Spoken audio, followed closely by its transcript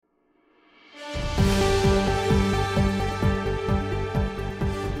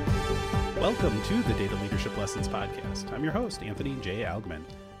Welcome to the Data Leadership Lessons Podcast. I'm your host, Anthony J. Algman.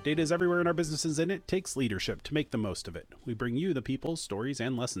 Data is everywhere in our businesses, and it takes leadership to make the most of it. We bring you the people, stories,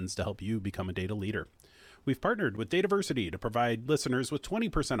 and lessons to help you become a data leader. We've partnered with Dataversity to provide listeners with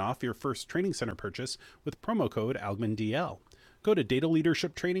 20% off your first training center purchase with promo code AlgmanDL. Go to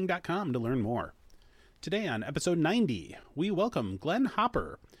dataleadershiptraining.com to learn more. Today on episode 90, we welcome Glenn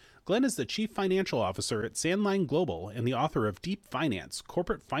Hopper. Glenn is the Chief Financial Officer at Sandline Global and the author of Deep Finance,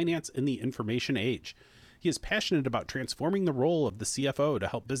 Corporate Finance in the Information Age. He is passionate about transforming the role of the CFO to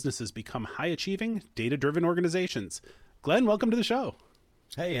help businesses become high-achieving, data-driven organizations. Glenn, welcome to the show.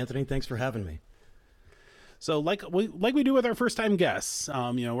 Hey, Anthony. Thanks for having me. So like we do with our first-time guests,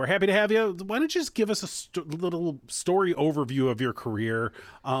 we're happy to have you. Why don't you just give us a little story overview of your career?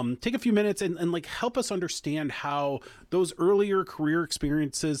 Take a few minutes and help us understand how those earlier career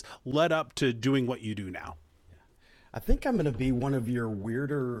experiences led up to doing what you do now. I think I'm going to be one of your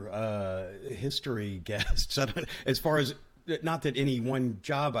weirder history guests. As far as, not that any one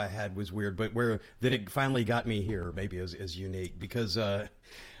job I had was weird, but that it finally got me here maybe is unique, because I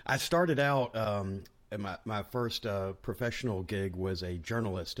started out. My first professional gig was a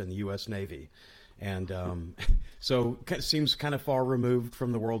journalist in the U.S. Navy. And so it seems kind of far removed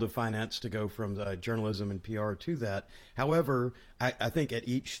from the world of finance to go from journalism and PR to that. However, I think at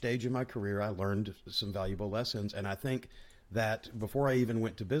each stage of my career, I learned some valuable lessons. And I think that before I even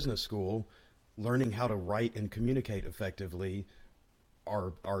went to business school, learning how to write and communicate effectively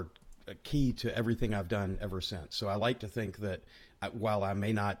are key to everything I've done ever since. So I like to think that while I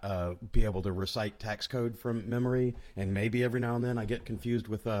may not be able to recite tax code from memory, and maybe every now and then I get confused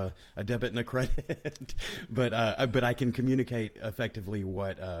with a debit and a credit, but I can communicate effectively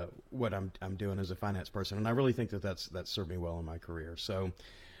what I'm doing as a finance person, and I really think that's served me well in my career. So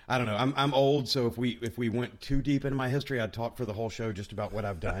I don't know. I'm old, so if we went too deep into my history, I'd talk for the whole show just about what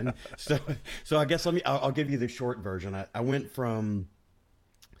I've done. So I guess I'll give you the short version. I went from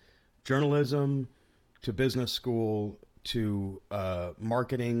journalism to business school to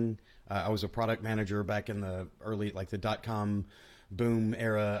marketing. I was a product manager back in the early, the .com boom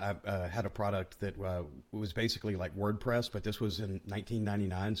era. I had a product that was basically like WordPress, but this was in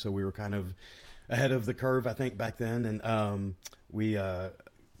 1999, so we were kind of ahead of the curve, I think, back then. And we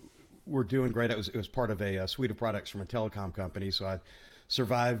were doing great. It was part of a suite of products from a telecom company, so I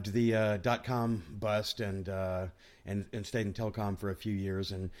survived the .com bust and stayed in telecom for a few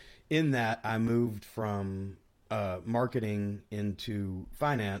years. And in that, I moved from marketing into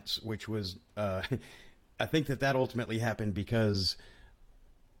finance, which was, I think that ultimately happened because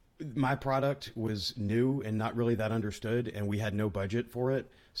my product was new and not really that understood, and we had no budget for it.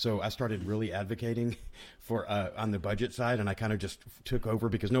 So I started really advocating for on the budget side, and I kind of just took over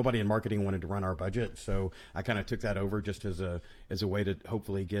because nobody in marketing wanted to run our budget. So I kind of took that over just as a way to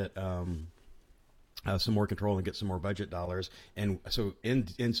hopefully get some more control and get some more budget dollars. And so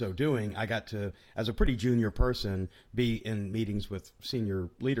in so doing, I got to, as a pretty junior person, be in meetings with senior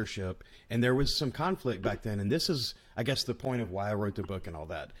leadership. And there was some conflict back then. And this is, I guess, the point of why I wrote the book and all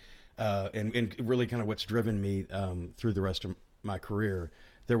that. And really kind of what's driven me through the rest of my career.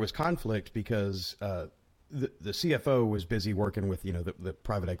 There was conflict because the CFO was busy working with, the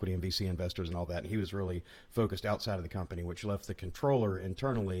private equity and VC investors and all that. And he was really focused outside of the company, which left the controller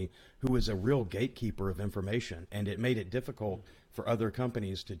internally, who was a real gatekeeper of information. And it made it difficult for other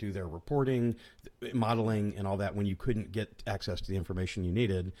companies to do their reporting, modeling, and all that when you couldn't get access to the information you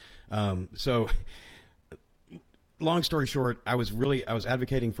needed. So long story short, I was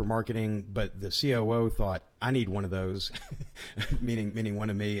advocating for marketing, but the COO thought, I need one of those, meaning one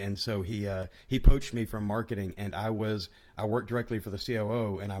of me. And so he poached me from marketing, and I worked directly for the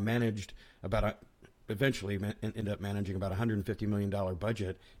COO, and I managed eventually ended up managing about $150 million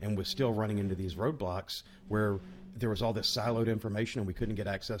budget, and was still running into these roadblocks where there was all this siloed information and we couldn't get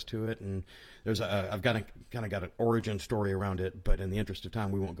access to it. And I've got an origin story around it, but in the interest of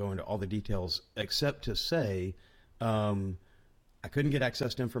time, we won't go into all the details except to say, I couldn't get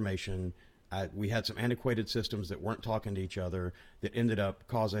access to information. We had some antiquated systems that weren't talking to each other that ended up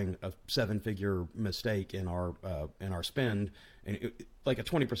causing a 7-figure mistake in our spend, and like a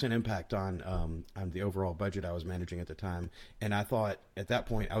 20% impact on the overall budget I was managing at the time. And I thought at that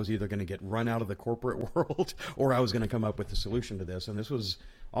point I was either going to get run out of the corporate world or I was going to come up with a solution to this. And this was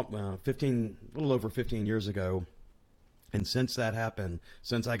a little over 15 years ago. And since that happened,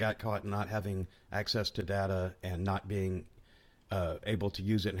 since I got caught not having access to data and not being able to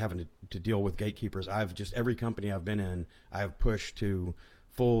use it and having to deal with gatekeepers, every company I've been in, I've pushed to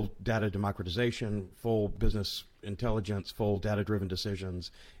full data democratization, full business intelligence, full data-driven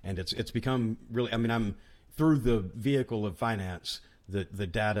decisions. And it's become really, I'm through the vehicle of finance, the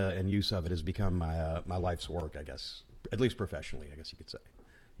data and use of it has become my life's work, I guess, at least professionally, I guess you could say.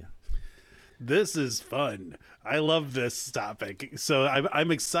 Yeah. This is fun. I love this topic. So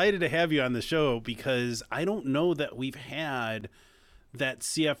I'm excited to have you on the show because I don't know that we've had that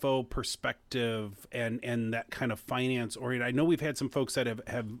CFO perspective and that kind of finance oriented. I know we've had some folks that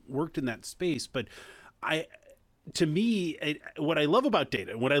have worked in that space, but to me, what I love about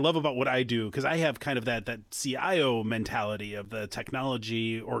data, what I love about what I do, because I have kind of that CIO mentality of the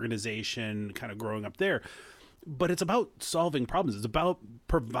technology organization kind of growing up there, but it's about solving problems. It's about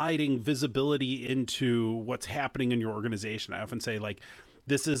providing visibility into what's happening in your organization. I often say, like,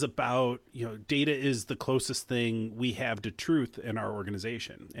 this is about, data is the closest thing we have to truth in our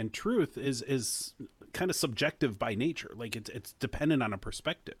organization. And truth is kind of subjective by nature. Like it's dependent on a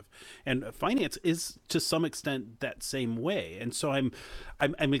perspective. And finance is to some extent that same way. And so I'm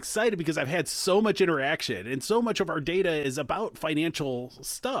excited because I've had so much interaction and so much of our data is about financial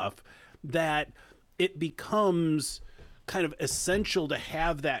stuff that it becomes kind of essential to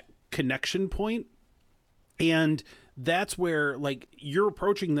have that connection point. And that's where, like, you're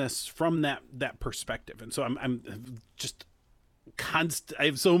approaching this from that perspective. And so I'm just I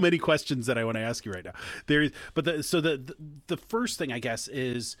have so many questions that I want to ask you right now. The first thing, I guess,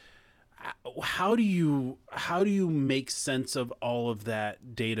 is how do you make sense of all of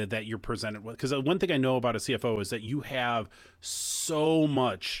that data that you're presented with? Because one thing I know about a CFO is that you have so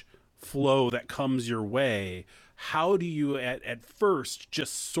much flow that comes your way. How do you at first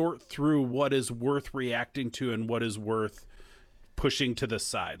just sort through what is worth reacting to and what is worth pushing to the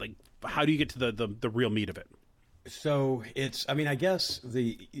side? Like, how do you get to the real meat of it? So I guess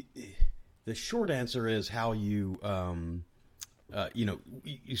the short answer is how you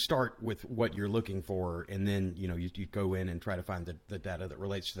you start with what you're looking for, and then you go in and try to find the data that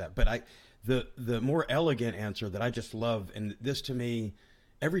relates to that. But the more elegant answer that I just love, and this to me,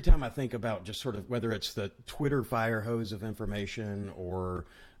 every time I think about just sort of whether it's the Twitter fire hose of information or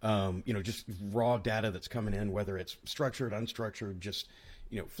just raw data that's coming in, whether it's structured, unstructured, just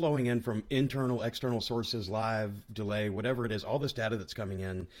flowing in from internal, external sources, live, delay, whatever it is, all this data that's coming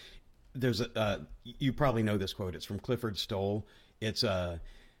in. There's you probably know this quote. It's from Clifford Stoll. It's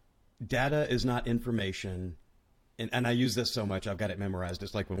data is not information. And I use this so much, I've got it memorized.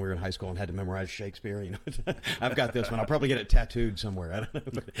 It's like when we were in high school and had to memorize Shakespeare. I've got this one. I'll probably get it tattooed somewhere. I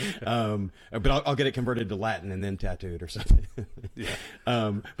don't know, but I'll get it converted to Latin and then tattooed or something.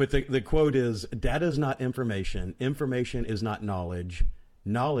 Yeah. But the quote is: "Data is not information. Information is not knowledge.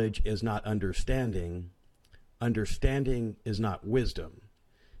 Knowledge is not understanding. Understanding is not wisdom."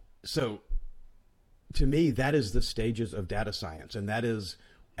 So, to me, that is the stages of data science, and that is,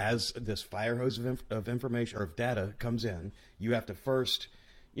 as this fire hose of information or of data comes in, you have to first,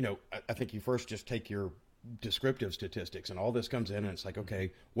 I think you first just take your descriptive statistics, and all this comes in, and it's like,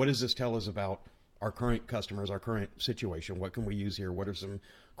 okay, what does this tell us about our current customers, our current situation? What can we use here? What are some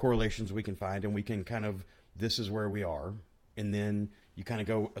correlations we can find? And we can kind of, this is where we are. And then you kind of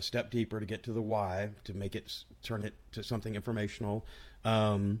go a step deeper to get to the why, to make it, turn it to something informational.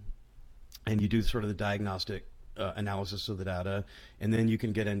 And you do sort of the diagnostic analysis of the data, and then you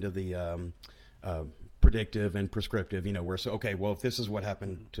can get into the predictive and prescriptive, where, so, okay, well, if this is what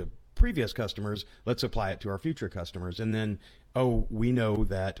happened to previous customers, let's apply it to our future customers. And then, we know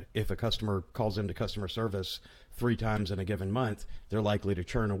that if a customer calls into customer service 3 times in a given month, they're likely to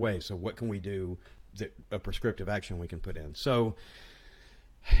churn away. So what can we do, a prescriptive action we can put in? So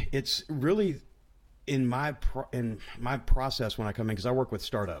it's really, in my process when I come in, because I work with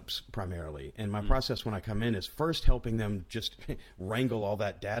startups primarily, and my process when I come in is first helping them just wrangle all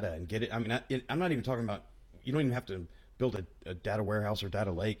that data and get it. I mean, I'm not even talking about, you don't even have to build a data warehouse or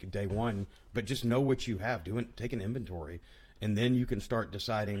data lake day one, but just know what you have, take an inventory, and then you can start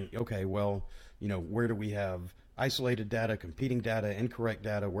deciding, okay, well, where do we have isolated data, competing data, incorrect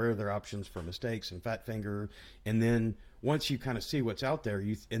data, where are there options for mistakes and fat finger? And then once you kind of see what's out there,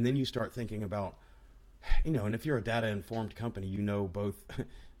 and then you start thinking about, and if you're a data informed company, both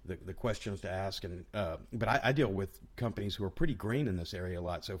the questions to ask, and but I deal with companies who are pretty green in this area a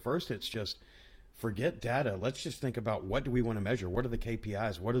lot. So first, it's just forget data. Let's just think about, what do we want to measure? What are the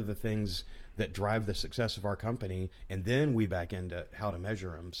KPIs? What are the things that drive the success of our company? And then we back into how to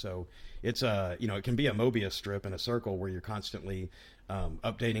measure them. So it's it can be a Mobius strip in a circle where you're constantly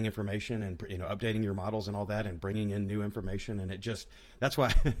updating information and updating your models and all that, and bringing in new information. And that's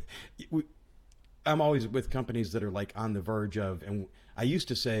why I'm always with companies that are like on the verge of, and I used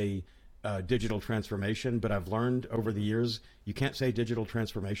to say digital transformation, but I've learned over the years, you can't say digital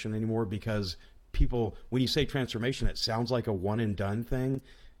transformation anymore, because people, when you say transformation, it sounds like a one and done thing.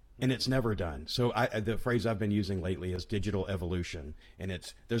 and it's never done. So the phrase I've been using lately is digital evolution, and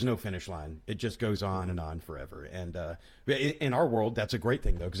there's no finish line. It just goes on and on forever. And in our world, that's a great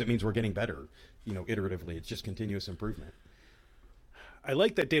thing though, because it means we're getting better, iteratively. It's just continuous improvement. I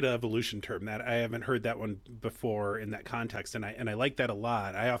like that data evolution term. That I haven't heard that one before in that context, and I like that a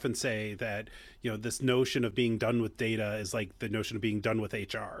lot. I often say that this notion of being done with data is like the notion of being done with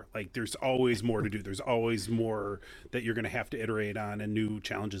HR. Like there's always more to do. There's always more that you're going to have to iterate on, and new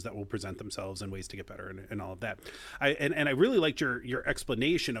challenges that will present themselves and ways to get better, and all of that. And I really liked your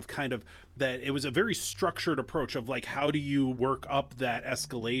explanation of kind of that it was a very structured approach of like how do you work up that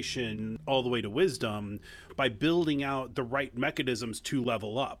escalation all the way to wisdom by building out the right mechanisms to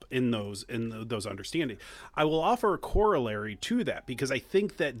level up in those understanding. I will offer a corollary to that because I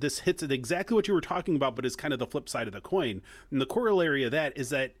think that this hits at exactly what you were talking about, but is kind of the flip side of the coin. And the corollary of that is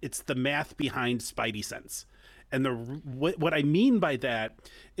that it's the math behind Spidey Sense. And what I mean by that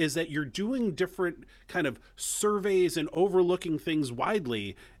is that you're doing different kind of surveys and overlooking things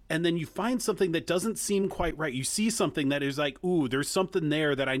widely, and then you find something that doesn't seem quite right. You see something that is like, ooh, there's something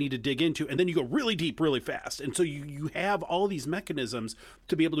there that I need to dig into. And then you go really deep, really fast. And so you have all these mechanisms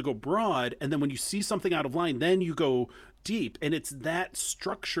to be able to go broad. And then when you see something out of line, then you go deep. And it's that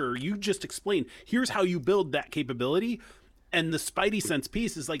structure you just explained. Here's how you build that capability. And the Spidey Sense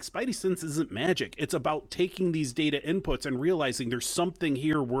piece is like, Spidey Sense isn't magic. It's about taking these data inputs and realizing there's something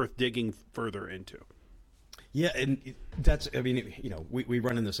here worth digging further into. Yeah, and that's, I mean, we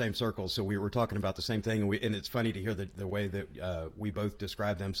run in the same circles, so we were talking about the same thing, and it's funny to hear the way that we both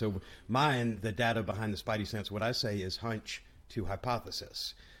describe them. So the data behind the Spidey Sense, what I say is hunch to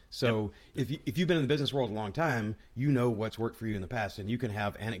hypothesis. So yep. if you've been in the business world a long time, you know what's worked for you in the past, and you can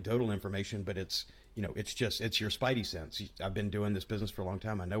have anecdotal information, but it's your Spidey Sense. I've been doing this business for a long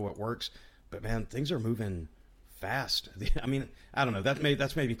time. I know what works, but man, things are moving fast. I mean, I don't know.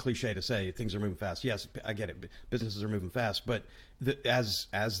 That's maybe cliche to say things are moving fast. Yes, I get it. Businesses are moving fast, but I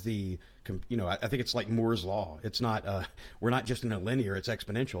think it's like Moore's law. It's not. We're not just in a linear. It's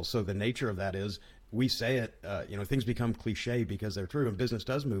exponential. So the nature of that is we say it. Things become cliche because they're true, and business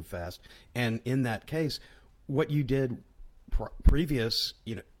does move fast. And in that case, what you did previous,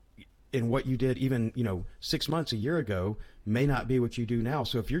 and what you did even 6 months, a year ago may not be what you do now.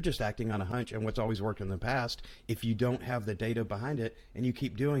 So if you're just acting on a hunch and what's always worked in the past, if you don't have the data behind it and you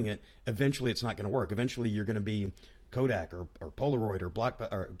keep doing it, eventually it's not going to work. Eventually you're going to be Kodak or Polaroid or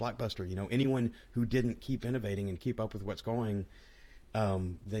Blockbuster. Anyone who didn't keep innovating and keep up with what's going,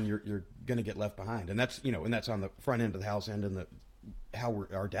 then you're going to get left behind. And that's and that's on the front end of the house end and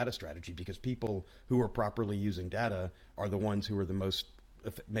our data strategy, because people who are properly using data are the ones who are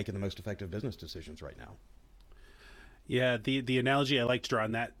making the most effective business decisions right now. Yeah, the analogy I like to draw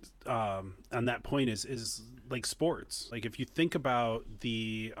on that point is like sports. Like if you think about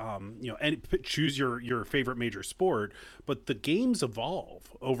and choose your favorite major sport, but the games evolve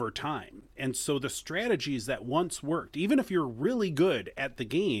over time. And so the strategies that once worked, even if you're really good at the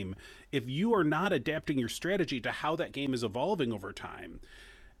game, if you are not adapting your strategy to how that game is evolving over time,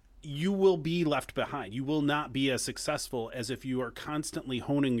 you will be left behind. You will not be as successful as if you are constantly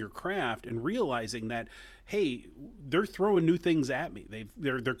honing your craft and realizing that, hey, they're throwing new things at me.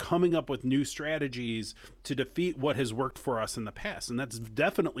 They're coming up with new strategies to defeat what has worked for us in the past. And that's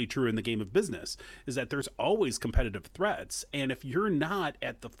definitely true in the game of business, is that there's always competitive threats. And if you're not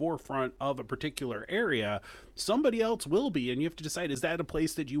at the forefront of a particular area, somebody else will be. And you have to decide, is that a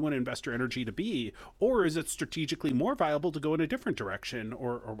place that you want to invest your energy to be? Or is it strategically more viable to go in a different direction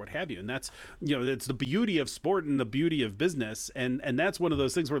or what have you? And that's, it's the beauty of sport and the beauty of business. And that's one of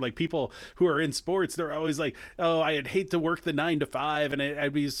those things where like people who are in sports, they're always like, oh, I'd hate to work the 9 to 5 and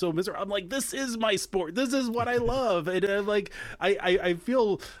I'd be so miserable. I'm like, this is my sport. This is what I love. And I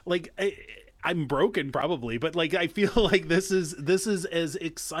feel like I'm broken probably, but like, I feel like this is as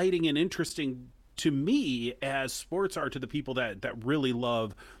exciting and interesting to me as sports are to the people that really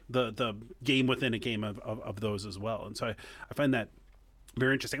love the game within a game of those as well. And so I find that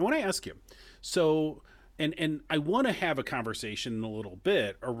very interesting. I want to ask you, so, and I want to have a conversation in a little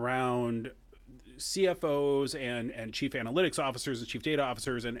bit around CFOs and chief analytics officers and chief data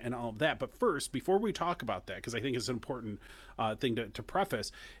officers and all of that. But first, before we talk about that, because I think it's an important thing to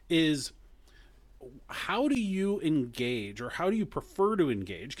preface, is how do you engage, or how do you prefer to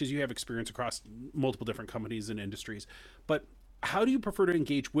engage? Because you have experience across multiple different companies and industries, but how do you prefer to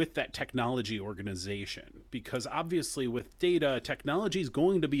engage with that technology organization? Because obviously with data, technology is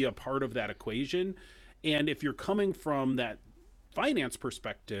going to be a part of that equation. And if you're coming from that finance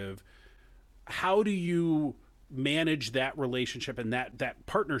perspective, how do you manage that relationship and that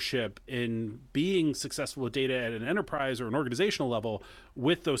partnership in being successful with data at an enterprise or an organizational level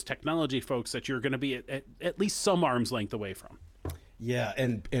with those technology folks that you're going to be at least some arm's length away from. Yeah,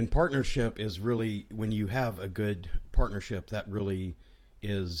 and partnership is really, when you have a good partnership, that really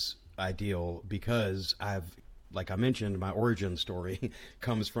is ideal, because like I mentioned, my origin story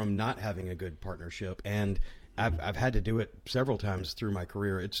comes from not having a good partnership, and I've had to do it several times through my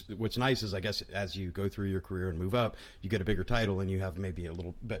career. What's nice is, I guess, as you go through your career and move up, you get a bigger title and you have maybe a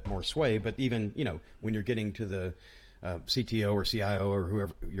little bit more sway. But even, when you're getting to the CTO or CIO or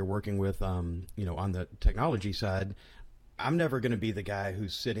whoever you're working with, on the technology side, I'm never going to be the guy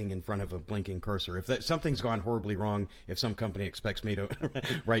who's sitting in front of a blinking cursor. If something's gone horribly wrong, if some company expects me to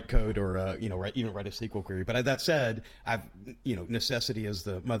write code or write a SQL query. But that said, necessity is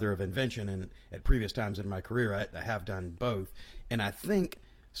the mother of invention, and at previous times in my career, I have done both. And I think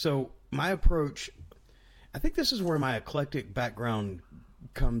so. My approach, I think this is where my eclectic background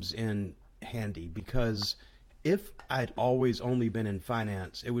comes in handy, because if I'd always only been in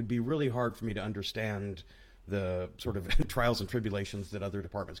finance, it would be really hard for me to understand the sort of trials and tribulations that other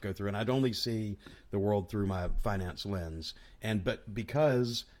departments go through, and I'd only see the world through my finance lens. But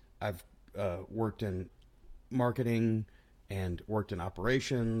because I've worked in marketing and worked in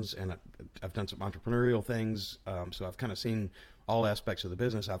operations, and I've done some entrepreneurial things, so I've kind of seen all aspects of the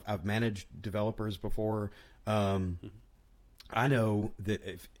business. I've managed developers before. I know that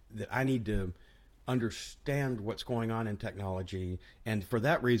that I need to understand what's going on in technology, and for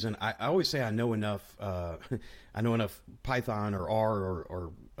that reason, I always say I know enough. I know enough Python or R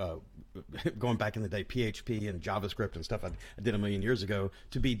or going back in the day, PHP and JavaScript and stuff I did a million years ago,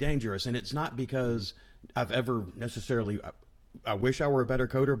 to be dangerous. And it's not because I've ever necessarily. I wish I were a better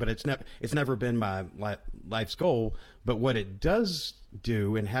coder, but it's never been my life's goal. But what it does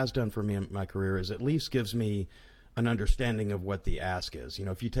do, and has done for me in my career, is at least gives me an understanding of what the ask is.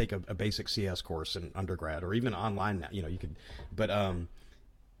 If you take a basic CS course in undergrad, or even online now, you could, but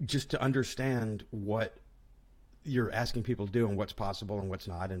just to understand what you're asking people to do and what's possible and what's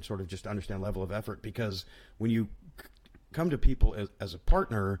not, and sort of just understand level of effort. Because when you come to people as a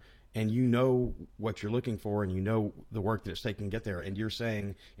partner, and you know what you're looking for, and you know the work that it's taking to get there, and you're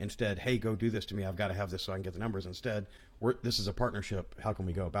saying instead, hey, go do this to me, I've got to have this so I can get the numbers. Instead, this is a partnership, how can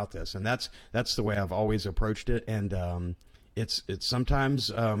we go about this? And that's the way I've always approached it. And it's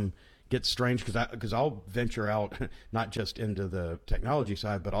sometimes gets strange, because I'll venture out not just into the technology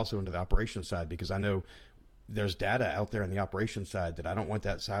side, but also into the operations side, because I know there's data out there in the operations side that I don't want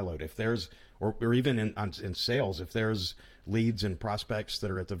that siloed. If there's, or even in sales, if there's leads and prospects that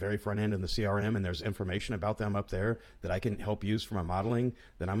are at the very front end in the CRM, and there's information about them up there that I can help use for my modeling,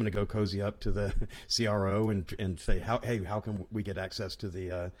 then I'm going to go cozy up to the CRO and say, how can we get access to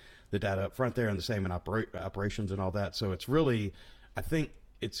the data up front there, and the same in operations and all that. So it's really, I think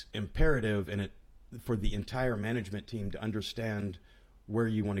it's imperative for the entire management team to understand where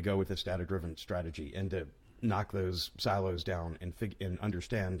you want to go with this data-driven strategy, and to knock those silos down and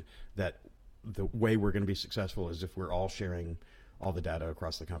understand that the way we're going to be successful is if we're all sharing all the data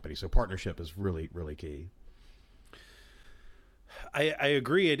across the company. So partnership is really, really key. I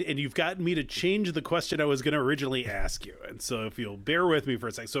agree, and you've gotten me to change the question I was going to originally ask you. And so if you'll bear with me for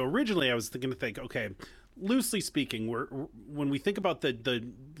a second. So originally I was going to think, okay, loosely speaking, when we think about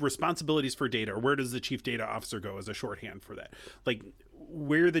the responsibilities for data, where does the chief data officer go as a shorthand for that? Like,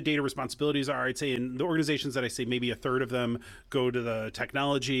 where the data responsibilities are, I'd say in the organizations that I say, maybe a third of them go to the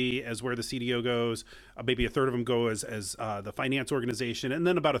technology as where the CDO goes, maybe a third of them go as the finance organization, and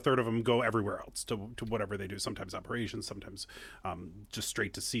then about a third of them go everywhere else to whatever they do, sometimes operations, sometimes just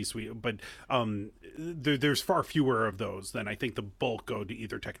straight to C-suite. But there's far fewer of those than I think the bulk go to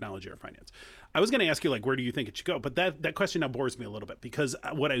either technology or finance. I was going to ask you, like, where do you think it should go? But that question now bores me a little bit, because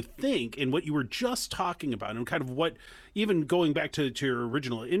what I think, and what you were just talking about, and kind of what, even going back to your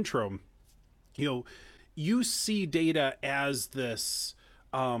original intro, you see data as this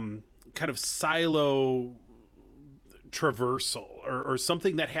kind of silo traversal, or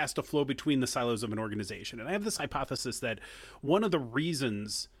something that has to flow between the silos of an organization. And I have this hypothesis that one of the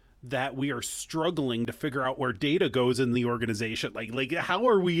reasons that we are struggling to figure out where data goes in the organization, like how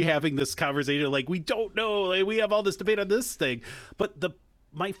are we having this conversation? Like, we don't know, like, we have all this debate on this thing, but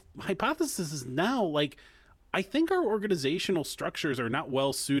my hypothesis is now, like, I think our organizational structures are not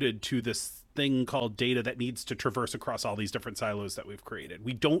well suited to this thing called data that needs to traverse across all these different silos that we've created.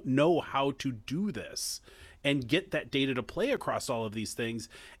 We don't know how to do this and get that data to play across all of these things.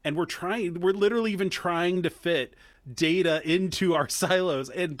 And we're literally even trying to fit data into our silos,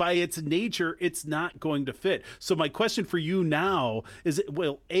 and by its nature, it's not going to fit. So my question for you now is,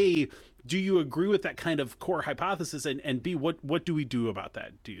 well, A, do you agree with that kind of core hypothesis? And B, what do we do about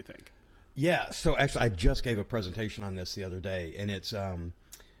that, do you think? Yeah. So actually, I just gave a presentation on this the other day, and it's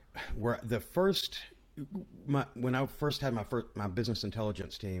where the first when I first had my business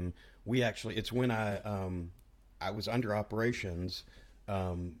intelligence team, we actually it's when I was under operations,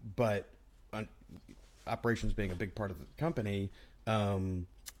 but operations being a big part of the company,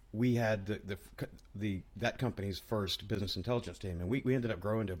 we had that company's first business intelligence team, and we ended up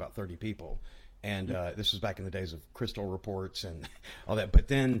growing to about 30 people. And this was back in the days of Crystal reports and all that. But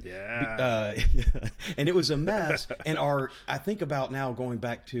then, and it was a mess. And I think about now going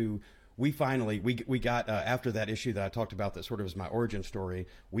back to, we finally we got after that issue that I talked about that sort of was my origin story.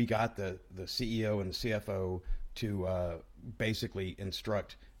 We got the CEO and the CFO to basically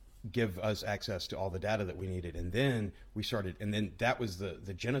give us access to all the data that we needed, and then we started, and then that was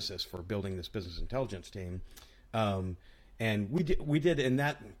the genesis for building this business intelligence team. And we did in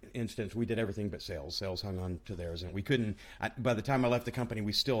that instance, we did everything but sales. Sales hung on to theirs, and we couldn't. By the time I left the company,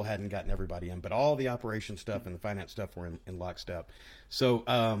 we still hadn't gotten everybody in, but all the operation stuff and the finance stuff were in lockstep. So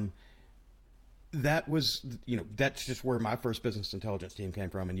that was, that's just where my first business intelligence team came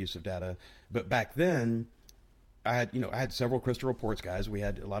from and use of data. But back then, I had several Crystal Reports guys. We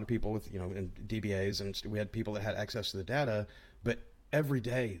had a lot of people with, in DBAs, and we had people that had access to the data. But every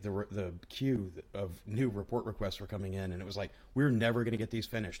day, the queue of new report requests were coming in, and it was like, we were never going to get these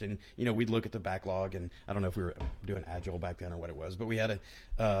finished. And, we'd look at the backlog, and I don't know if we were doing Agile back then or what it was, but we had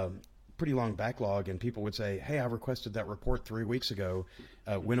a pretty long backlog, and people would say, hey, I requested that report 3 weeks ago.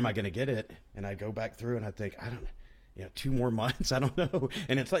 When am I going to get it? And I'd go back through, and I'd think, I don't know. 2 more months. I don't know.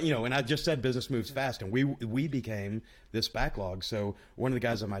 And it's like, and I just said business moves fast, and we became this backlog. So one of the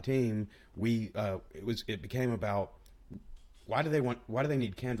guys on my team, it became about, why do they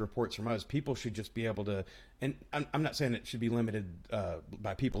need canned reports from us? People should just be able to, and I'm not saying it should be limited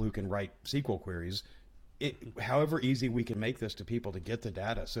by people who can write SQL queries. However easy we can make this to people to get the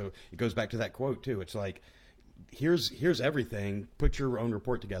data. So it goes back to that quote too. It's like, here's everything, put your own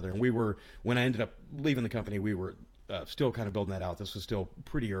report together. And when I ended up leaving the company, we were still kind of building that out. This was still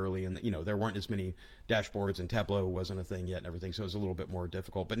pretty early, and there weren't as many dashboards, and Tableau wasn't a thing yet and everything, so it was a little bit more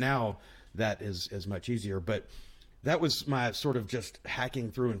difficult. But now that is much easier. But that was my sort of just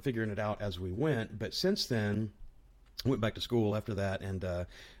hacking through and figuring it out as we went. But since then, I went back to school after that, and a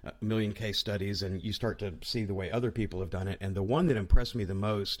million case studies, and you start to see the way other people have done it. And the one that impressed me the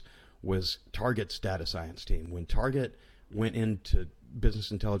most was Target's data science team. When Target went into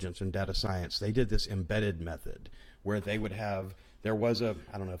business intelligence and data science, they did this embedded method where they would have, there was I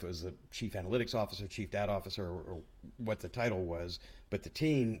don't know if it was the chief analytics officer, chief data officer, or what the title was, but the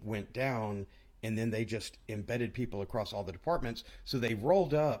team went down, and then they just embedded people across all the departments. So they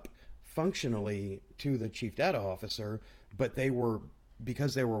rolled up functionally to the chief data officer, but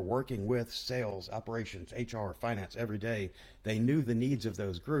because they were working with sales, operations, HR, finance every day, they knew the needs of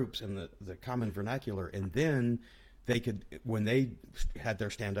those groups and the common vernacular. And then they could, when they had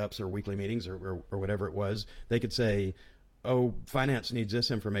their stand-ups or weekly meetings or whatever it was, they could say, oh, finance needs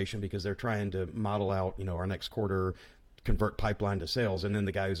this information because they're trying to model out, our next quarter, convert pipeline to sales. And then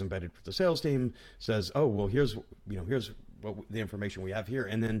the guy who's embedded with the sales team says, oh, well, here's what the information we have here.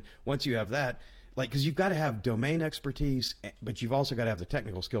 And then once you have that, because you've got to have domain expertise, but you've also got to have the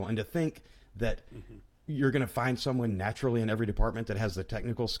technical skill. And to think that you're going to find someone naturally in every department that has the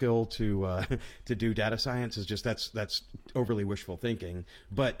technical skill to do data science is just, that's overly wishful thinking.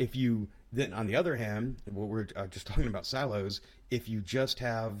 But if you then, on the other hand, what we're just talking about silos, if you just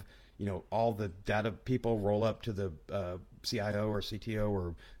have, all the data people roll up to the CIO or CTO,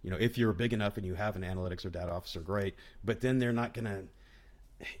 or, if you're big enough and you have an analytics or data officer, great. But then they're not going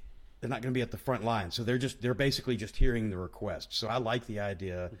to be at the front line. So they're basically just hearing the request. So I like the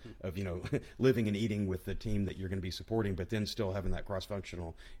idea of, living and eating with the team that you're going to be supporting, but then still having that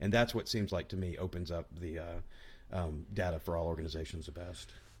cross-functional. And that's what seems like to me opens up the data for all organizations the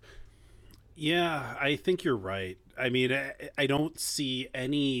best. Yeah, I think you're right. I mean, I don't see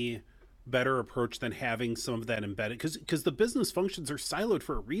any better approach than having some of that embedded, because the business functions are siloed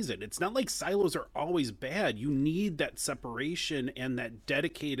for a reason. It's not like silos are always bad. You need that separation and that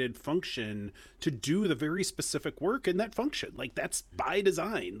dedicated function to do the very specific work in that function. Like, that's by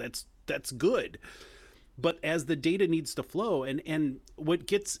design. That's good. But as the data needs to flow, and what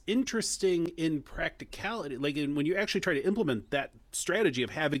gets interesting in practicality, when you actually try to implement that strategy of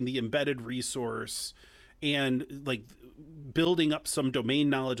having the embedded resource and building up some domain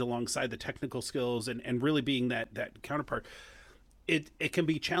knowledge alongside the technical skills and really being that counterpart, it can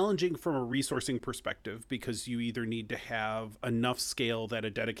be challenging from a resourcing perspective because you either need to have enough scale that a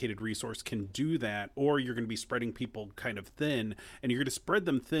dedicated resource can do that, or you're going to be spreading people kind of thin, and you're going to spread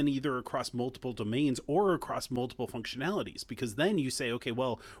them thin either across multiple domains or across multiple functionalities, because then you say, okay,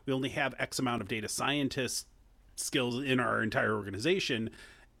 well, we only have X amount of data scientists skills in our entire organization,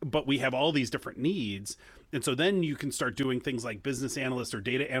 but we have all these different needs. And so then you can start doing things like business analysts or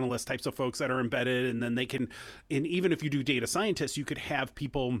data analyst types of folks that are embedded. And then they can, and even if you do data scientists, you could have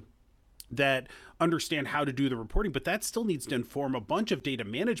people that understand how to do the reporting, but that still needs to inform a bunch of data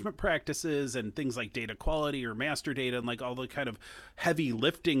management practices and things like data quality or master data and like all the kind of heavy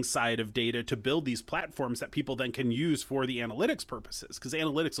lifting side of data to build these platforms that people then can use for the analytics purposes. Because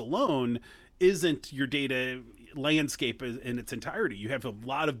analytics alone isn't your data landscape in its entirety. You have a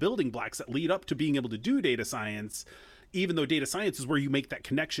lot of building blocks that lead up to being able to do data science, even though data science is where you make that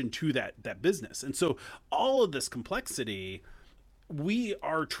connection to that business. And so all of this complexity we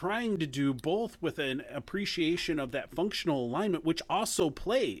are trying to do both with an appreciation of that functional alignment, which also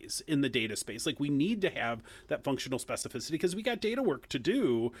plays in the data space. Like we need to have that functional specificity because we got data work to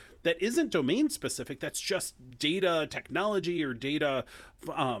do that isn't domain specific. That's just data technology or data,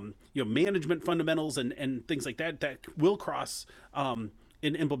 management fundamentals and things like that that will cross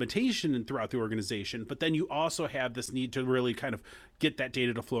in implementation and throughout the organization. But then you also have this need to really kind of get that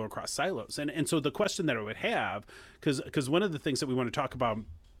data to flow across silos. And so the question that I would have, because one of the things that we want to talk about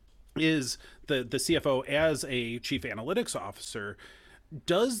is the CFO as a chief analytics officer,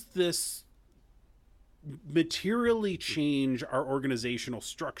 does this materially change our organizational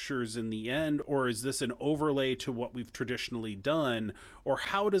structures in the end, or is this an overlay to what we've traditionally done, or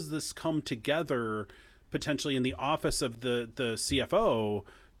how does this come together potentially in the office of the CFO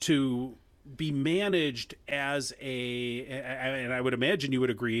to be managed as and I would imagine you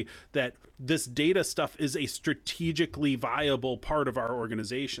would agree that this data stuff is a strategically viable part of our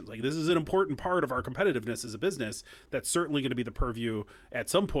organizations. Like this is an important part of our competitiveness as a business that's certainly going to be the purview at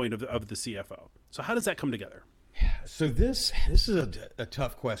some point of the CFO. So how does that come together? So this is a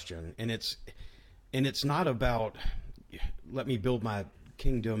tough question, and it's not about let me build my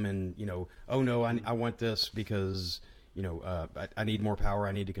kingdom and oh no, I want this because I need more power,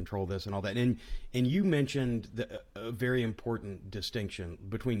 I need to control this and all that. And you mentioned a very important distinction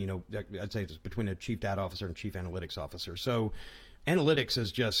between I'd say it's between a chief data officer and chief analytics officer. So analytics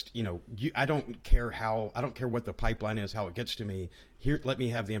is just I don't care what the pipeline is, how it gets to me. Here, let me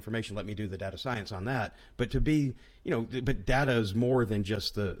have the information, let me do the data science on that. But to be but data is more than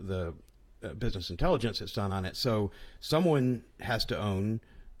just the business intelligence that's done on it. So someone has to own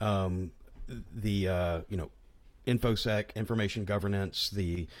the InfoSec, information governance,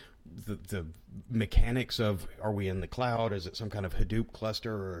 the mechanics of, are we in the cloud? Is it some kind of Hadoop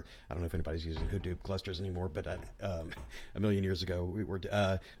cluster? Or I don't know if anybody's using Hadoop clusters anymore, but a million years ago we were.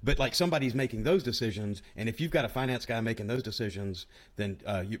 But like somebody's making those decisions, and if you've got a finance guy making those decisions, then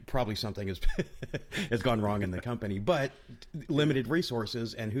probably something has gone wrong in the company. But limited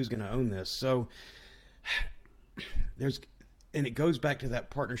resources, and who's going to own this? So and it goes back to that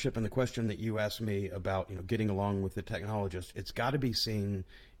partnership and the question that you asked me about, getting along with the technologist. It's got to be seen.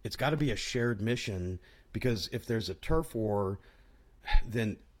 It's got to be a shared mission, because if there's a turf war,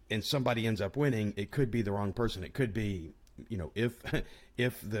 and somebody ends up winning, it could be the wrong person. It could be, if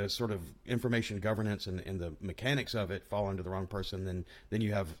the sort of information governance and the mechanics of it fall under the wrong person, then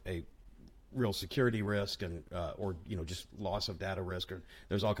you have a real security risk and or just loss of data risk, or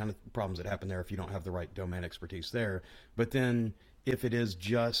there's all kind of problems that happen there if you don't have the right domain expertise there. But then if it is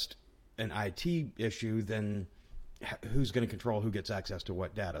just an IT issue, then who's going to control who gets access to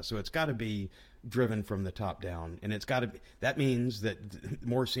what data? So it's got to be driven from the top down, and it's got to be, that means that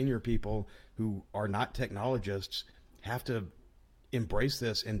more senior people who are not technologists have to embrace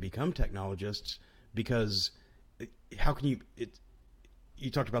this and become technologists, because how can you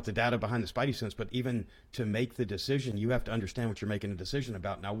talked about the data behind the Spidey sense, but even to make the decision, you have to understand what you're making a decision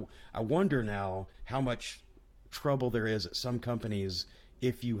about. Now, I wonder now how much trouble there is at some companies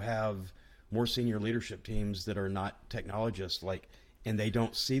if you have more senior leadership teams that are not technologists, and they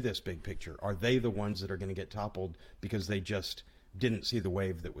don't see this big picture. Are they the ones that are going to get toppled because they just didn't see the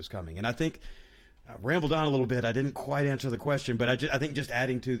wave that was coming? And I think I rambled on a little bit. I didn't quite answer the question, but I think just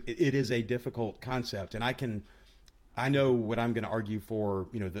adding to it is a difficult concept, and I know what I'm going to argue for,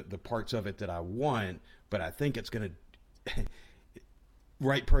 the parts of it that I want, but I think it's going to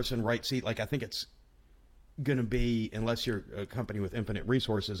right person, right seat. I think it's going to be, unless you're a company with infinite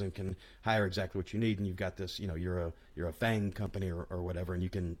resources and can hire exactly what you need, and you've got this, you're a FANG company or whatever, and you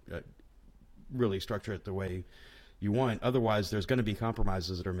can really structure it the way you want. Otherwise, there's going to be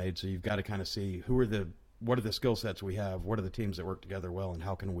compromises that are made. So you've got to kind of see who are the what are the skill sets we have? What are the teams that work together well, and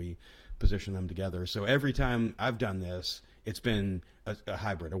how can we position them together? So every time I've done this, it's been a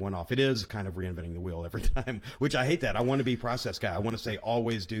hybrid, a one-off. It is kind of reinventing the wheel every time, which I hate that. I want to be process guy. I want to say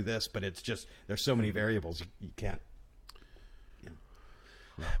always do this, but it's just there's so many variables you can't.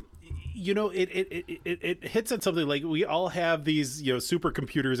 It hits on something like we all have these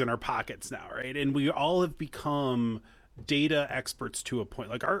supercomputers in our pockets now, right? And we all have become data experts to a point.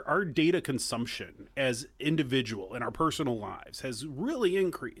 Like our data consumption as individual in our personal lives has really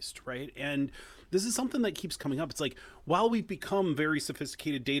increased, right? And this is something that keeps coming up. It's like, while we've become very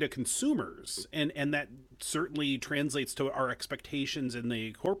sophisticated data consumers, and that certainly translates to our expectations in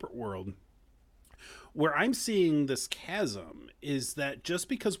the corporate world, where I'm seeing this chasm is that just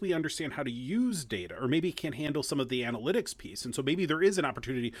because we understand how to use data, or maybe can handle some of the analytics piece, and so maybe there is an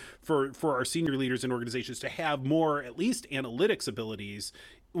opportunity for our senior leaders in organizations to have more, at least analytics abilities,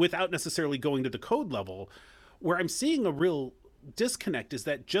 without necessarily going to the code level, where I'm seeing a real disconnect is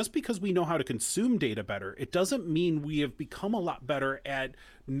that just because we know how to consume data better, it doesn't mean we have become a lot better at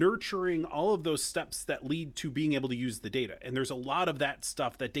nurturing all of those steps that lead to being able to use the data. And there's a lot of that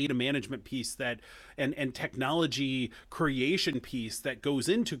stuff, that data management piece, that and technology creation piece that goes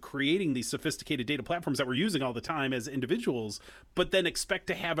into creating these sophisticated data platforms that we're using all the time as individuals, but then expect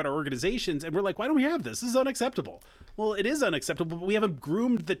to have at our organizations. And we're like, why don't we have this? This is unacceptable. Well, it is unacceptable, but we haven't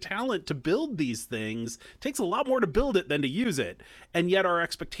groomed the talent to build these things. It takes a lot more to build it than to use it. And yet our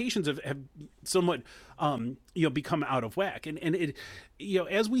expectations have somewhat become out of whack. And it,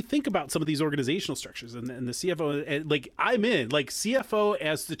 as we think about some of these organizational structures and the CFO, and like I'm in, like CFO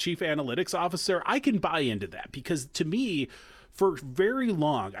as the chief analytics officer, I can buy into that, because to me, for very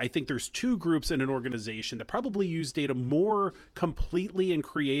long, I think there's two groups in an organization that probably use data more completely and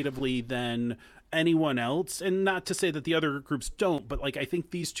creatively than anyone else. And not to say that the other groups don't, but like I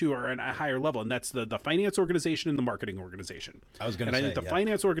think these two are at a higher level, and that's the finance organization and the marketing organization. I was going to say, and I think the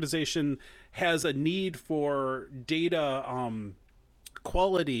finance organization has a need for data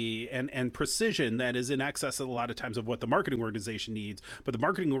quality and precision that is in excess of a lot of times of what the marketing organization needs. But the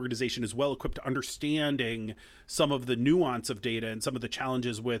marketing organization is well equipped to understanding some of the nuance of data and some of the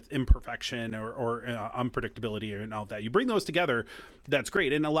challenges with imperfection or unpredictability and all that. You bring those together, that's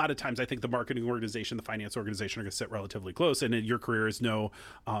great. And a lot of times I think the marketing organization, the finance organization are going to sit relatively close. And your career is no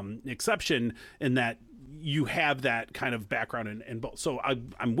exception in that you have that kind of background in both. So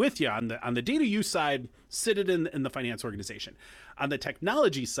I'm with you on the data use side, sit it in the finance organization. On the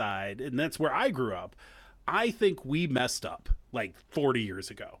technology side, and that's where I grew up, I think we messed up like 40 years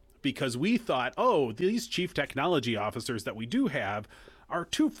ago, because we thought, oh, these chief technology officers that we do have are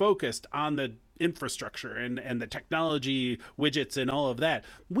too focused on the infrastructure and the technology widgets and all of that.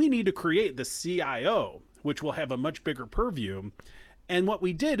 We need to create the CIO, which will have a much bigger purview. And what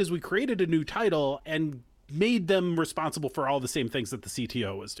we did is we created a new title and made them responsible for all the same things that the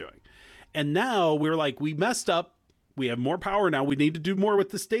CTO was doing. And now we're like, we messed up. We have more power now. We need to do more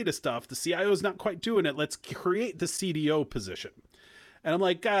with this data stuff. The CIO is not quite doing it. Let's create the CDO position. And I'm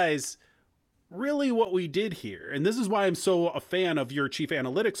like, guys, really what we did here, and this is why I'm so a fan of your chief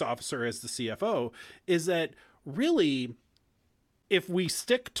analytics officer as the CFO, is that really, if we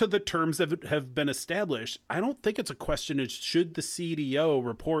stick to the terms that have been established, I don't think it's a question of should the CDO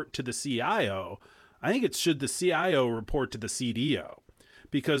report to the CIO. I think it's should the CIO report to the CDO.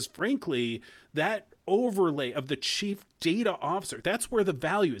 Because frankly, that overlay of the chief data officer, that's where the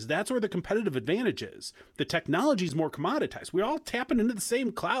value is. That's where the competitive advantage is. The technology is more commoditized. We're all tapping into the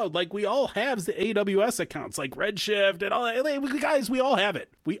same cloud. Like we all have the AWS accounts like Redshift and all that. Guys, we all have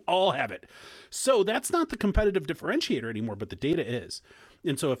it. We all have it. So that's not the competitive differentiator anymore, but the data is.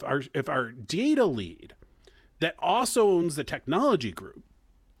 And so if our data lead that also owns the technology group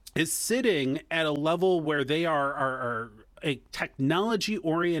is sitting at a level where they are a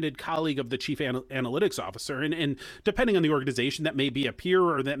technology-oriented colleague of the chief analytics officer, and depending on the organization, that may be a peer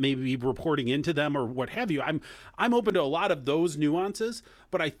or that may be reporting into them or what have you. I'm open to a lot of those nuances,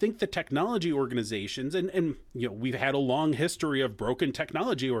 but I think the technology organizations, and we've had a long history of broken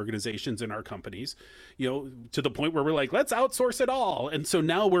technology organizations in our companies, to the point where we're like, let's outsource it all, and so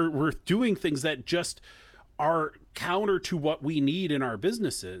now we're doing things that just are counter to what we need in our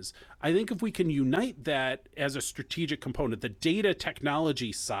businesses. I think if we can unite that as a strategic component, the data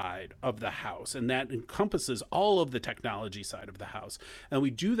technology side of the house, and that encompasses all of the technology side of the house, and we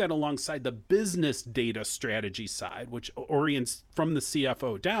do that alongside the business data strategy side, which orients from the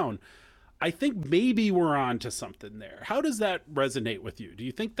CFO down, I think maybe we're on to something there. How does that resonate with you? Do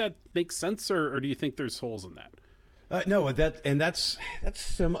you think that makes sense, or do you think there's holes in that? No, that's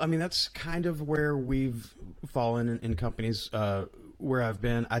kind of where we've fallen in companies where I've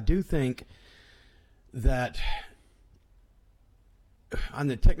been. I do think that on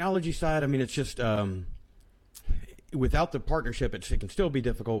the technology side, I mean, it's just without the partnership, it can still be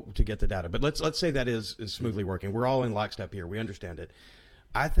difficult to get the data. But let's say that is smoothly working. We're all in lockstep here. We understand it.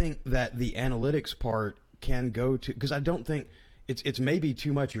 I think that the analytics part can go to, because I don't think it's maybe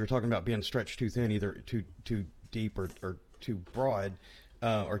too much. You were talking about being stretched too thin, either too deep or too broad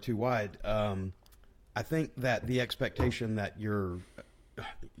or too wide. I think that the expectation that your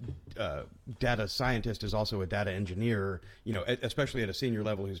data scientist is also a data engineer, especially at a senior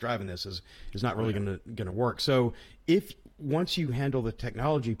level who's driving this, is not really going to work. So if once you handle the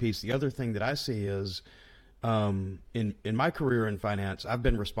technology piece, the other thing that I see is in my career in finance, I've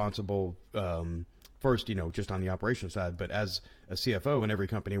been responsible first, just on the operations side, but as a CFO in every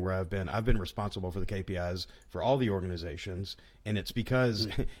company where I've been responsible for the KPIs for all the organizations. And it's because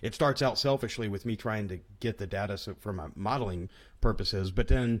it starts out selfishly with me trying to get the data for my modeling purposes. But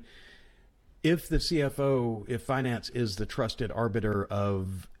then if finance is the trusted arbiter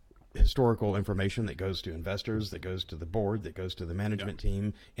of historical information that goes to investors, that goes to the board, that goes to the management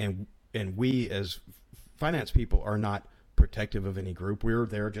team, and we as finance people are not protective of any group, we're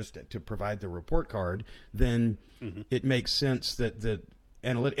there just to provide the report card, then it makes sense that the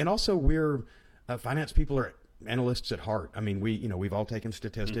analytic, and also we're finance people are analysts at heart. I mean, we've all taken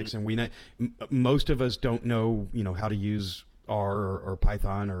statistics, and we know most of us don't know how to use R or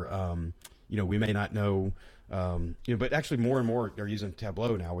Python, or we may not know, but actually more and more are using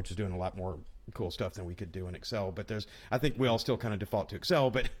Tableau now, which is doing a lot more cool stuff than we could do in Excel. But I think we all still kind of default to Excel.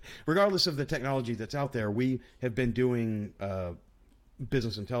 But regardless of the technology that's out there, we have been doing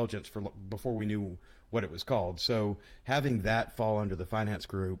business intelligence before we knew what it was called. So having that fall under the finance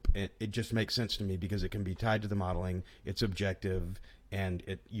group, it just makes sense to me because it can be tied to the modeling. It's objective, and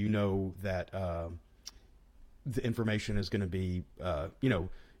that the information is going to be,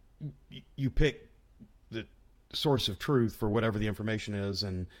 you pick the source of truth for whatever the information is,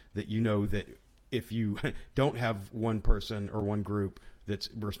 and that that if you don't have one person or one group that's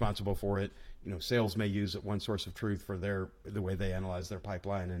responsible for it, sales may use one source of truth for the way they analyze their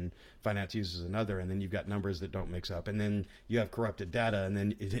pipeline, and finance uses another, and then you've got numbers that don't mix up, and then you have corrupted data, and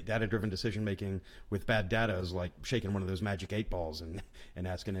then data-driven decision making with bad data is like shaking one of those magic 8 balls and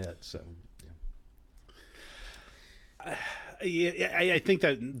asking it. So I think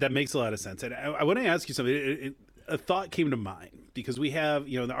that makes a lot of sense. And I want to ask you something. A thought came to mind because we have,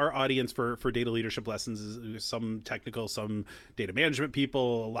 our audience for data leadership lessons is some technical, some data management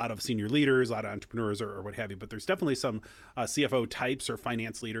people, a lot of senior leaders, a lot of entrepreneurs or what have you. But there's definitely some CFO types or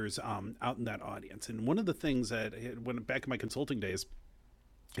finance leaders out in that audience. And one of the things that when back in my consulting days,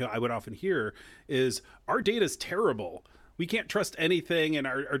 I would often hear is our data is terrible. We can't trust anything, and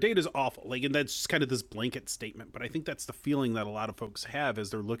our data is awful. And that's just kind of this blanket statement. But I think that's the feeling that a lot of folks have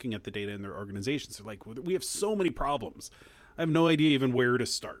as they're looking at the data in their organizations. They're like, we have so many problems. I have no idea even where to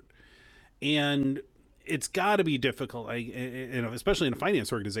start. And it's got to be difficult, especially in a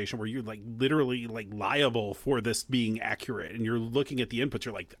finance organization where you're literally liable for this being accurate, and you're looking at the inputs.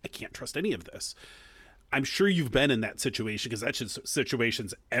 You're like, I can't trust any of this. I'm sure you've been in that situation because that's just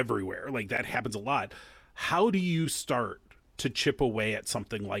situations everywhere. That happens a lot. How do you start to chip away at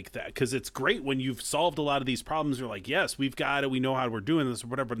something like that? Because it's great when you've solved a lot of these problems. You're like, yes, we've got it. We know how we're doing this or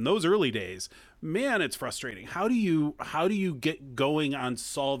whatever. But in those early days, man, it's frustrating. How do you get going on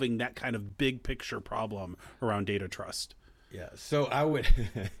solving that kind of big picture problem around data trust? Yeah. So I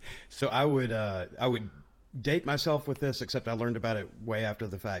would date myself with this, except I learned about it way after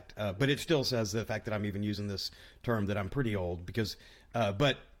the fact. But it still says the fact that I'm even using this term that I'm pretty old because,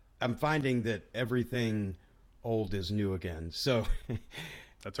 but I'm finding that everything old is new again. So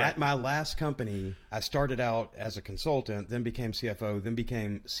that's right. At my last company, I started out as a consultant, then became CFO, then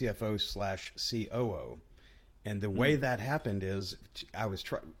became CFO/COO. And the way that happened is I was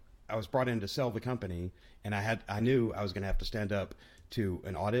brought in to sell the company, and I knew I was going to have to stand up to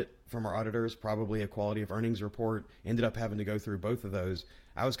an audit from our auditors, probably a quality of earnings report. Ended up having to go through both of those.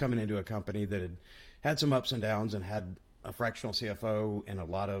 I was coming into a company that had some ups and downs and had a fractional CFO and a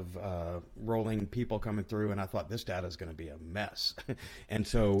lot of rolling people coming through, and I thought this data is going to be a mess. And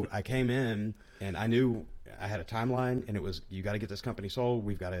so I came in, and I knew I had a timeline, and it was, you got to get this company sold.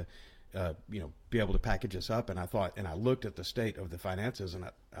 We've got to, be able to package this up. And I looked at the state of the finances, and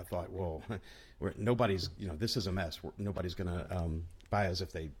I thought, well, nobody's, this is a mess. Nobody's going to buy us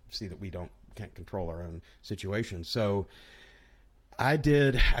if they see that we can't control our own situation. So I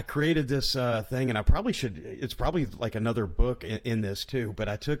created this thing, and it's probably like another book in this too, but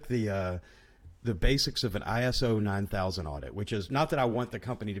I took the the basics of an ISO 9000 audit, which is not that I want the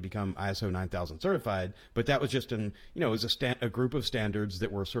company to become ISO 9000 certified, but that was just it was a group of standards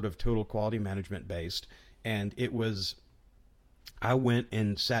that were sort of total quality management based. And I went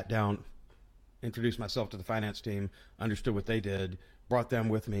and sat down, introduced myself to the finance team, understood what they did, brought them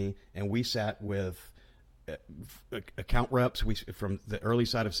with me, and we sat with account reps. From the early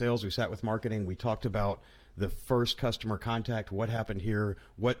side of sales, we sat with marketing. We talked about the first customer contact, what happened here,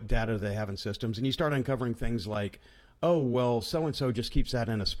 what data they have in systems. And you start uncovering things like, oh, well, so-and-so just keeps that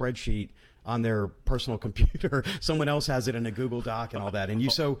in a spreadsheet on their personal computer. Someone else has it in a Google Doc and all that. And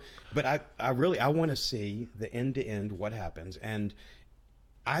but I want to see the end to end, what happens. And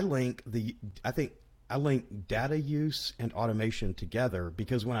I link data use and automation together,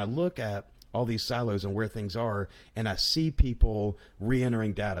 because when I look at all these silos and where things are, and I see people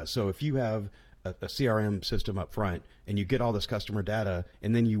re-entering data. So if you have a CRM system up front and you get all this customer data,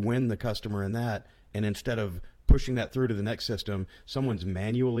 and then you win the customer in that, and instead of pushing that through to the next system, someone's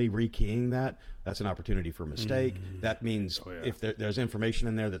manually rekeying that, that's an opportunity for a mistake. That means if there's information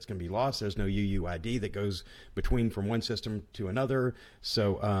in there that's going to be lost, there's no UUID that goes from one system to another.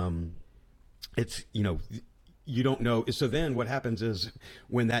 So it's, you don't know. So then what happens is,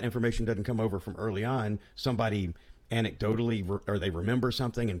 when that information doesn't come over from early on, somebody anecdotally or they remember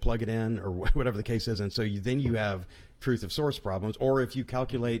something and plug it in, or whatever the case is, and so you have truth of source problems. Or if you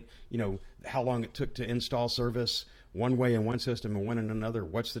calculate how long it took to install service one way in one system and one in another,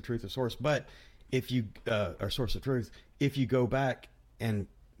 what's the truth of source? But if you or source of truth, if you go back and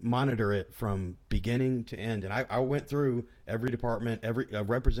monitor it from beginning to end, and I went through every department, every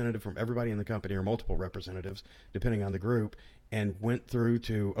representative from everybody in the company, or multiple representatives depending on the group, and went through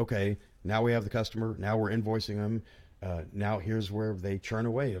to, okay, now we have the customer, now we're invoicing them, now here's where they churn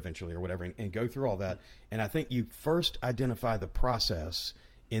away eventually or whatever, and go through all that. And I think you first identify the process,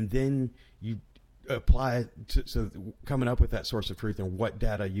 and then you apply so coming up with that source of truth and what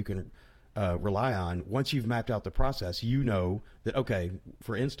data you can rely on. Once you've mapped out the process, that, okay,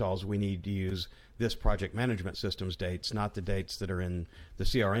 for installs, we need to use this project management systems dates, not the dates that are in the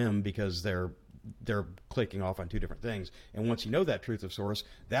CRM, because they're clicking off on two different things. And once you know that truth of source,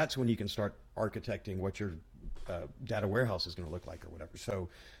 that's when you can start architecting what your data warehouse is going to look like or whatever. So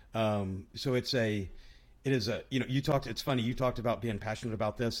it's funny, you talked about being passionate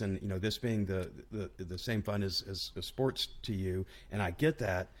about this, and this being the same fun as sports to you, and I get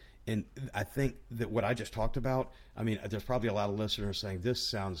that. And I think that what I just talked about, there's probably a lot of listeners saying this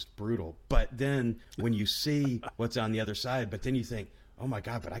sounds brutal, but then when you see what's on the other side, but then you think, oh my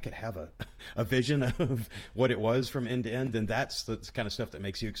God, but I could have a vision of what it was from end to end, then that's the kind of stuff that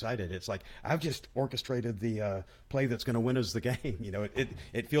makes you excited. It's like, I've just orchestrated the play that's going to win us the game.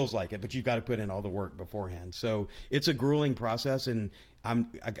 It feels like it, but you've got to put in all the work beforehand. So it's a grueling process, and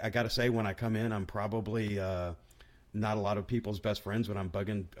I got to say, when I come in, I'm probably not a lot of people's best friends when I'm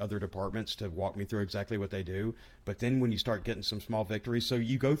bugging other departments to walk me through exactly what they do. But then when you start getting some small victories, so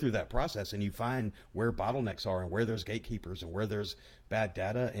you go through that process and you find where bottlenecks are and where there's gatekeepers and where there's bad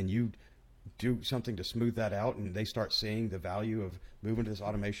data, and you do something to smooth that out, and they start seeing the value of moving to this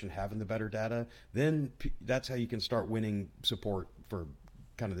automation, having the better data, then that's how you can start winning support for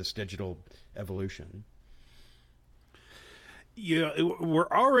kind of this digital evolution. We're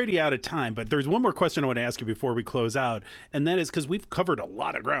already out of time, but there's one more question I want to ask you before we close out, and that is, because we've covered a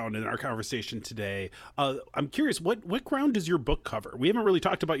lot of ground in our conversation today. I'm curious, what ground does your book cover? We haven't really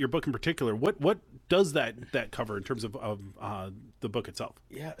talked about your book in particular. What does that cover in terms of the book itself?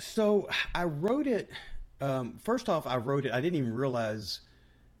 Yeah, so I wrote it. First off, I didn't even realize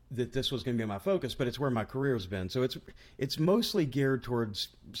that this was going to be my focus, but it's where my career has been. So it's mostly geared towards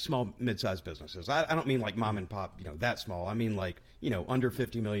small, mid-sized businesses. I don't mean like mom and pop, that small. I mean like, under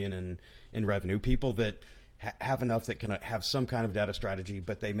 50 million in revenue, people that have enough that can have some kind of data strategy,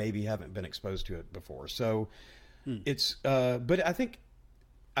 but they maybe haven't been exposed to it before. So it's, but I think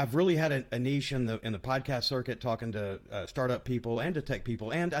I've really had a niche in the podcast circuit, talking to startup people and to tech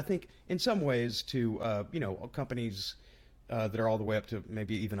people. And I think in some ways to, companies that are all the way up to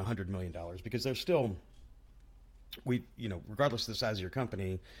maybe even $100 million, because they're still, regardless of the size of your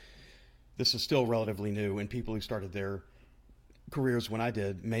company, this is still relatively new, and people who started their careers when I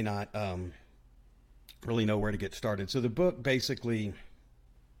did may not really know where to get started. So the book basically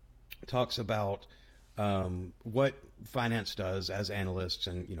talks about what finance does as analysts,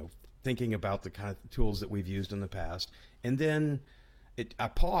 and thinking about the kind of tools that we've used in the past, and then I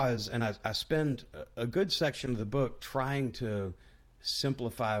pause and I spend a good section of the book trying to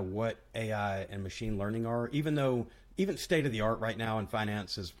simplify what AI and machine learning are, even though state of the art right now in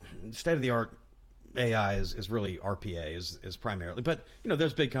finance is state of the art AI is really RPA is primarily, but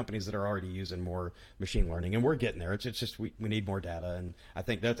there's big companies that are already using more machine learning, and we're getting there. It's just we need more data, and I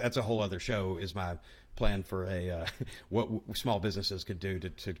think that's a whole other show. Is my plan for a what small businesses could do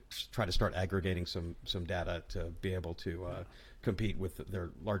to try to start aggregating some data to be able to compete with their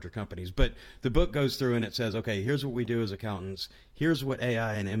larger companies. But the book goes through and it says, okay, here's what we do as accountants. Here's what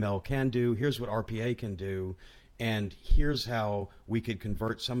AI and ML can do. Here's what RPA can do. And here's how we could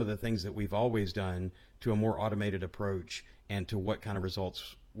convert some of the things that we've always done to a more automated approach and to what kind of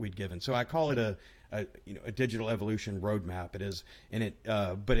results we'd given. So I call it a digital evolution roadmap. It is, and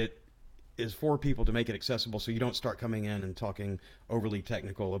but it is for people to make it accessible, so you don't start coming in and talking overly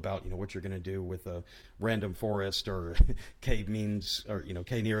technical about what you're going to do with a random forest or k means or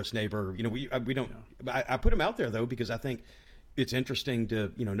k nearest neighbor. We don't. I put them out there though because I think it's interesting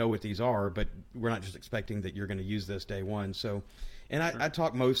to know what these are, but we're not just expecting that you're going to use this day one. So, and I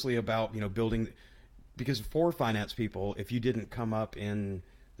talk mostly about building, because for finance people, if you didn't come up in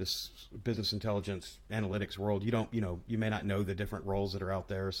this business intelligence analytics world, you may not know the different roles that are out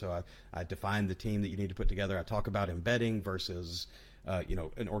there. So I define the team that you need to put together. I talk about embedding versus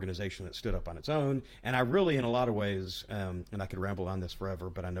an organization that stood up on its own. And I really, in a lot of ways, and I could ramble on this forever,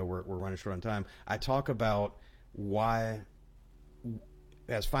 but I know we're running short on time. I talk about why,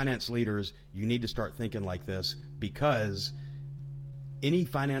 as finance leaders, you need to start thinking like this, because any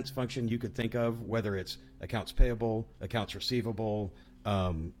finance function you could think of, whether it's accounts payable, accounts receivable,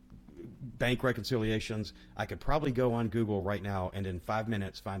 bank reconciliations, I could probably go on Google right now and in 5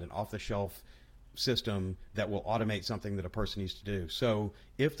 minutes find an off-the-shelf system that will automate something that a person needs to do. So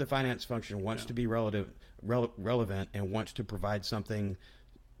if the finance function wants to be relevant and wants to provide something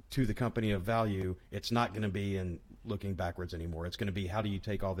to the company of value, it's not going to be in looking backwards anymore. It's going to be, how do you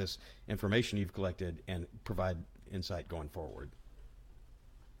take all this information you've collected and provide insight going forward?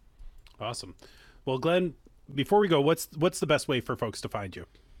 Awesome. Well, Glenn, before we go, what's the best way for folks to find you?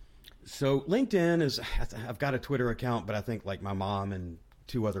 So LinkedIn is, I've got a Twitter account, but I think like my mom and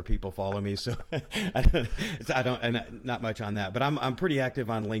 2 other people follow me, so I don't, and not much on that. But I'm pretty active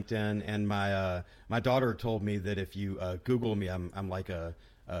on LinkedIn, and my daughter told me that if you Google me, I'm like a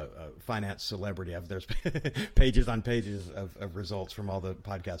finance celebrity. There's pages on pages of results from all the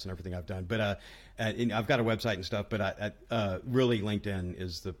podcasts and everything I've done. But I've got a website and stuff. But really, LinkedIn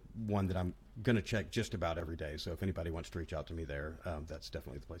is the one that I'm going to check just about every day. So if anybody wants to reach out to me there, that's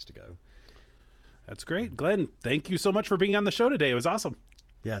definitely the place to go. That's great. Glenn, thank you so much for being on the show today. It was awesome.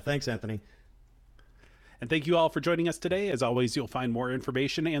 Yeah, thanks, Anthony. And thank you all for joining us today. As always, you'll find more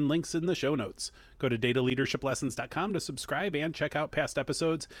information and links in the show notes. Go to dataleadershiplessons.com to subscribe and check out past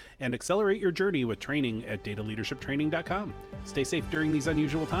episodes, and accelerate your journey with training at dataleadershiptraining.com. Stay safe during these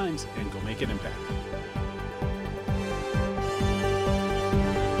unusual times and go make an impact.